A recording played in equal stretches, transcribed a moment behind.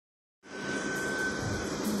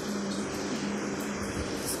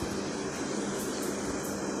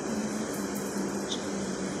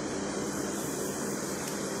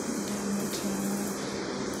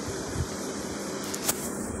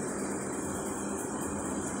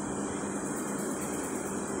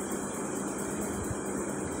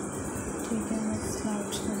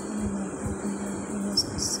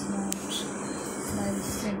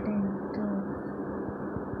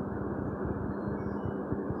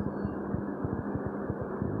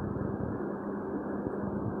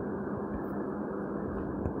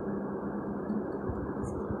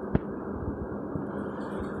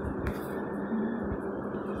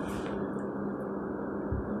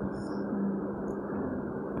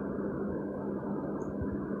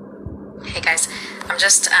Hey guys, I'm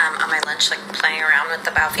just on my lunch playing around with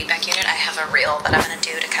the biofeedback unit. I have a reel that I'm going to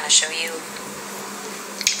do to kind of show you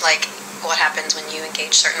what happens when you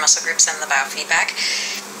engage certain muscle groups in the biofeedback.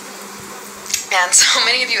 And so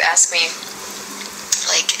many of you ask me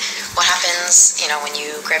what happens when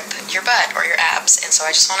you grip your butt or your abs, and so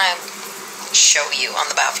I just want to show you on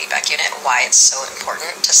the biofeedback unit why it's so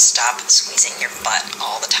important to stop squeezing your butt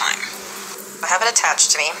all the time. I have it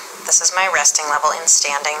attached to me. This is my resting level in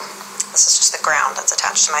standing. This is just the ground that's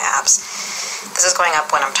attached to my abs. This is going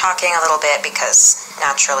up when I'm talking a little bit because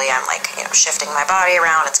naturally I'm shifting my body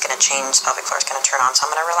around. It's going to change. The pelvic floor is going to turn on, so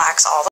I'm going to relax all the